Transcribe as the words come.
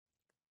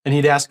I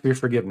need to ask for your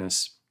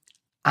forgiveness.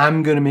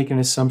 I'm going to make an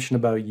assumption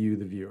about you,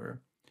 the viewer.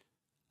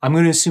 I'm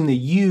going to assume that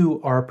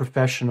you are a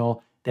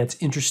professional that's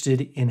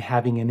interested in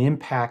having an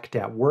impact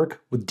at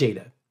work with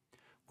data.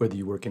 Whether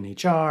you work in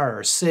HR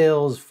or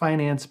sales,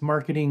 finance,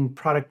 marketing,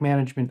 product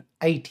management,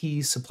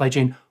 IT, supply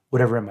chain,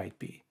 whatever it might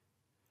be.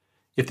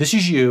 If this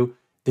is you,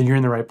 then you're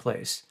in the right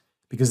place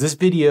because this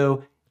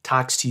video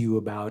talks to you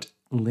about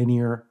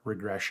linear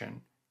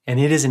regression. And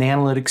it is an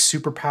analytics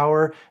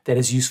superpower that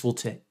is useful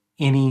to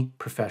any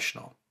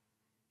professional.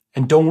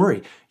 And don't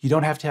worry, you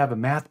don't have to have a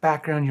math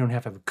background, you don't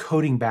have to have a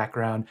coding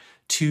background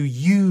to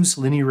use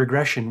linear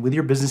regression with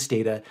your business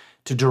data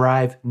to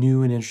derive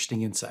new and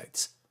interesting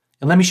insights.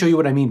 And let me show you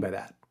what I mean by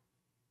that.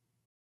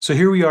 So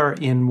here we are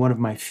in one of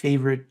my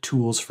favorite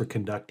tools for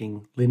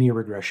conducting linear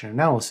regression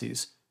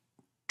analyses,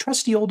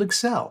 trusty old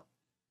Excel.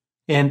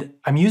 And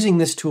I'm using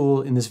this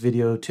tool in this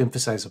video to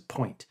emphasize a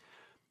point.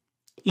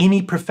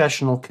 Any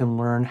professional can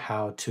learn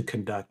how to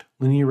conduct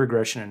linear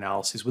regression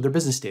analyses with their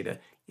business data.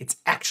 It's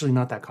actually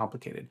not that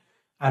complicated.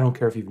 I don't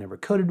care if you've never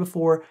coded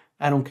before.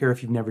 I don't care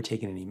if you've never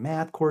taken any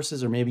math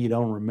courses, or maybe you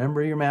don't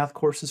remember your math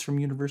courses from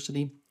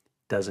university.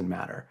 Doesn't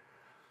matter.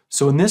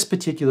 So in this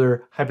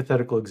particular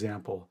hypothetical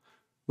example,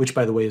 which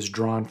by the way is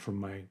drawn from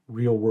my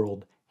real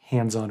world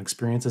hands-on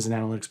experience as an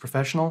analytics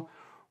professional,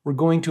 we're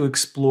going to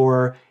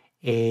explore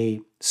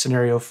a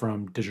scenario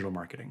from digital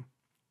marketing.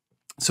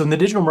 So in the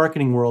digital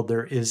marketing world,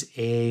 there is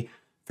a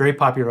very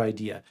popular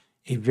idea,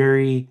 a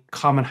very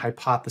common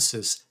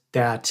hypothesis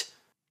that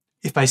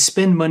if I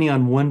spend money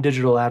on one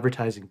digital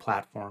advertising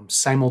platform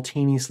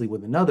simultaneously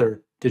with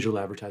another digital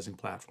advertising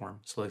platform,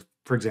 so like,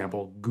 for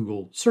example,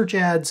 Google search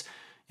ads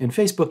and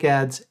Facebook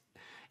ads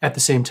at the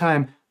same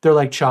time, they're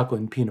like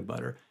chocolate and peanut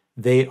butter.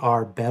 They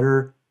are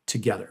better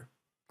together.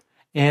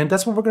 And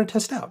that's what we're going to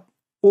test out.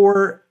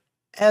 Or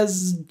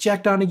as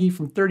Jack Donaghy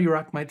from 30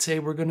 Rock might say,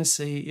 we're going to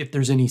say if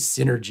there's any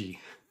synergy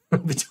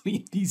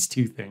between these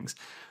two things.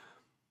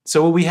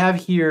 So what we have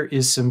here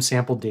is some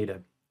sample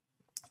data.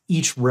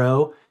 Each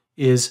row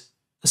is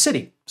a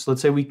city. So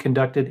let's say we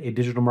conducted a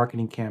digital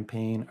marketing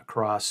campaign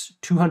across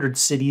 200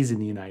 cities in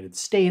the United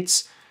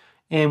States,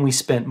 and we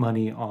spent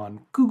money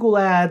on Google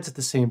ads. At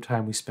the same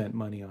time, we spent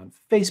money on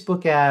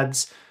Facebook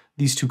ads.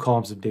 These two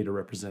columns of data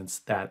represents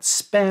that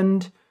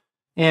spend.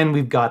 And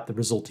we've got the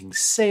resulting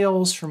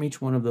sales from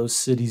each one of those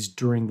cities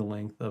during the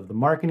length of the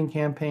marketing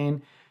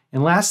campaign.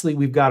 And lastly,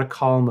 we've got a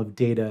column of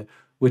data,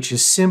 which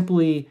is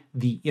simply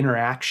the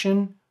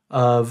interaction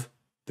of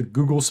the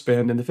Google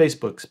spend and the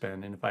Facebook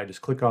spend. And if I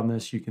just click on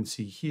this, you can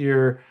see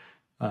here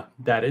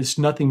that is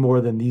nothing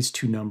more than these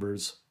two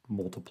numbers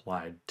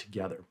multiplied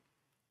together.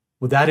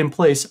 With that in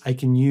place, I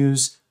can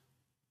use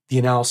the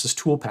analysis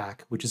tool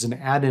pack, which is an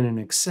add-in in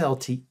Excel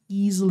to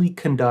easily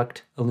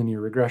conduct a linear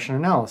regression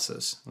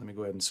analysis. Let me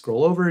go ahead and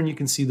scroll over and you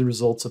can see the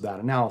results of that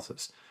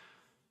analysis.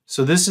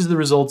 So this is the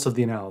results of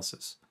the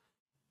analysis.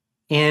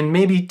 And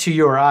maybe to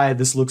your eye,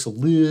 this looks a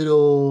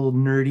little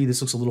nerdy,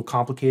 this looks a little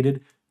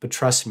complicated, but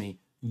trust me,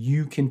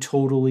 you can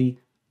totally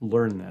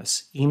learn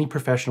this. Any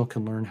professional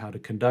can learn how to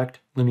conduct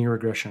linear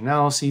regression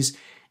analyses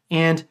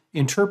and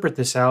interpret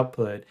this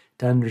output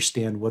to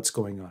understand what's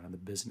going on in the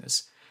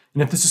business.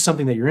 And if this is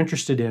something that you're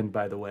interested in,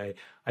 by the way,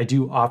 I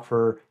do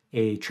offer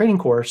a training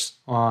course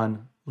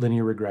on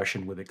linear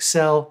regression with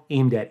Excel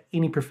aimed at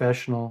any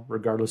professional,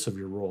 regardless of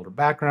your role or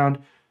background.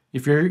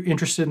 If you're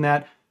interested in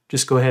that,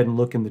 just go ahead and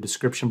look in the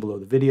description below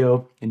the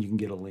video and you can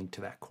get a link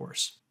to that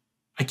course.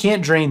 I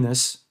can't drain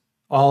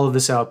all of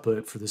this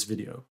output for this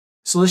video.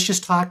 So let's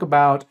just talk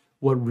about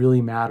what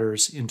really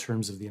matters in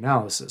terms of the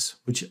analysis,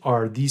 which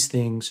are these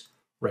things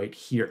right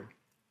here.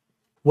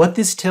 What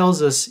this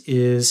tells us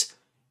is,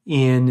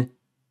 in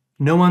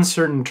no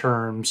uncertain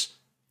terms,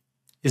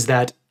 is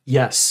that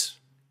yes,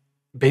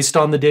 based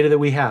on the data that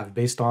we have,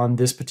 based on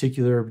this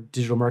particular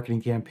digital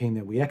marketing campaign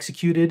that we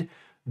executed,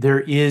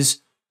 there is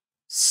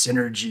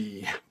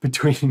synergy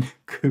between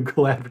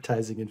Google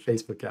advertising and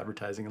Facebook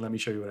advertising. And let me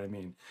show you what I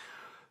mean.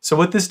 So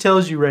what this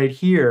tells you right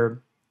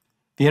here,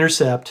 the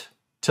intercept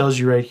tells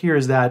you right here,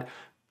 is that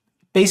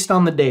based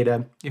on the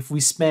data, if we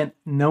spent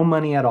no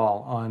money at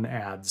all on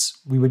ads,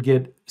 we would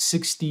get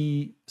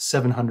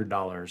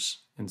 $6,700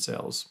 in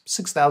sales,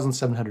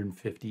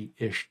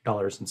 $6,750-ish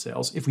in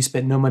sales if we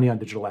spent no money on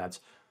digital ads,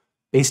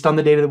 based on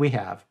the data that we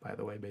have, by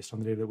the way, based on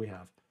the data that we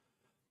have.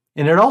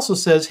 And it also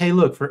says, hey,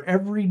 look, for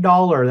every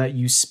dollar that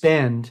you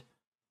spend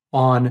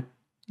on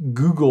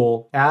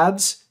Google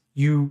ads,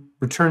 you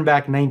return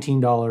back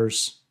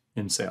 $19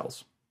 in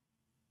sales.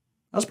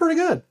 That's pretty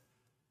good.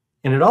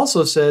 And it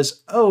also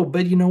says, oh,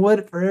 but you know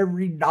what? For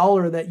every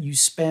dollar that you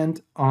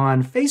spent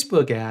on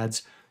Facebook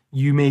ads,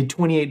 you made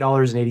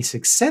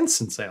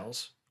 $28.86 in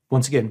sales.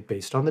 Once again,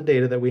 based on the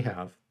data that we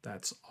have.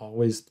 That's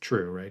always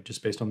true, right?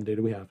 Just based on the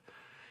data we have.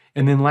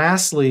 And then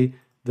lastly,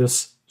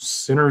 this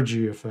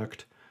synergy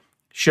effect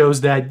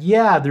shows that,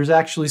 yeah, there's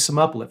actually some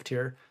uplift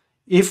here.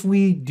 If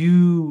we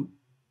do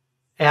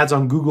ads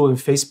on Google and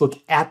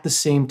Facebook at the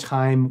same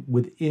time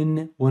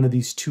within one of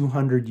these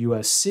 200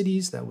 US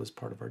cities, that was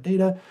part of our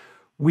data,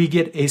 we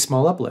get a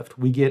small uplift.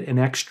 We get an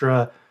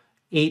extra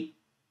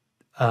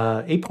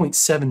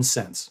 8.7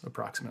 cents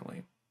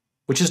approximately,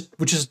 which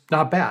is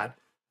not bad.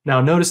 Now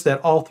notice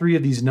that all three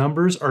of these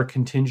numbers are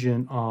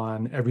contingent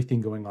on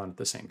everything going on at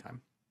the same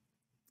time.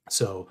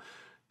 So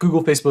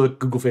Google,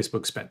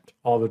 Facebook spent,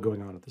 all of it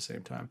going on at the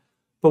same time.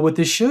 But what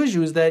this shows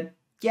you is that,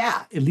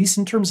 yeah, at least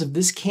in terms of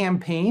this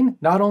campaign,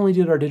 not only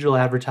did our digital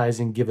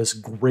advertising give us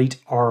great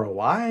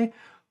ROI,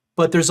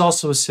 but there's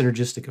also a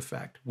synergistic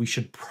effect. We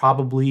should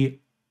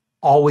probably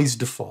always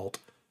default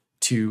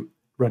to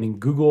running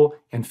Google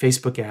and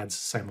Facebook ads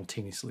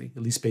simultaneously,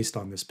 at least based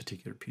on this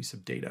particular piece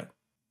of data.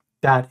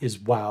 That is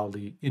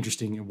wildly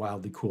interesting and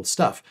wildly cool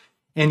stuff.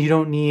 And you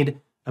don't need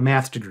a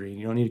math degree,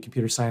 you don't need a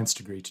computer science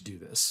degree to do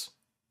this.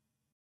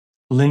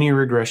 Linear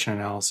regression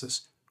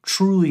analysis,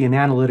 truly an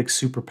analytic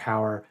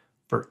superpower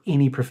for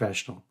any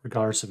professional,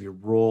 regardless of your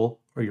role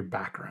or your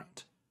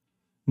background.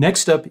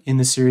 Next up in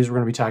this series, we're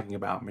going to be talking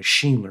about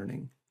machine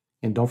learning.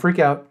 And don't freak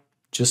out,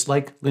 just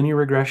like linear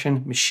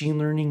regression, machine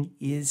learning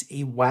is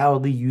a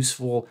wildly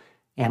useful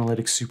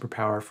analytic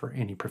superpower for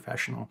any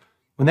professional.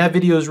 When that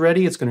video is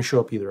ready, it's going to show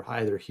up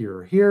either here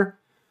or here.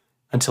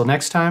 Until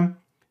next time,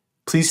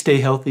 please stay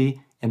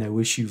healthy, and I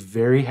wish you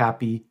very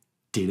happy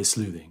data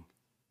sleuthing.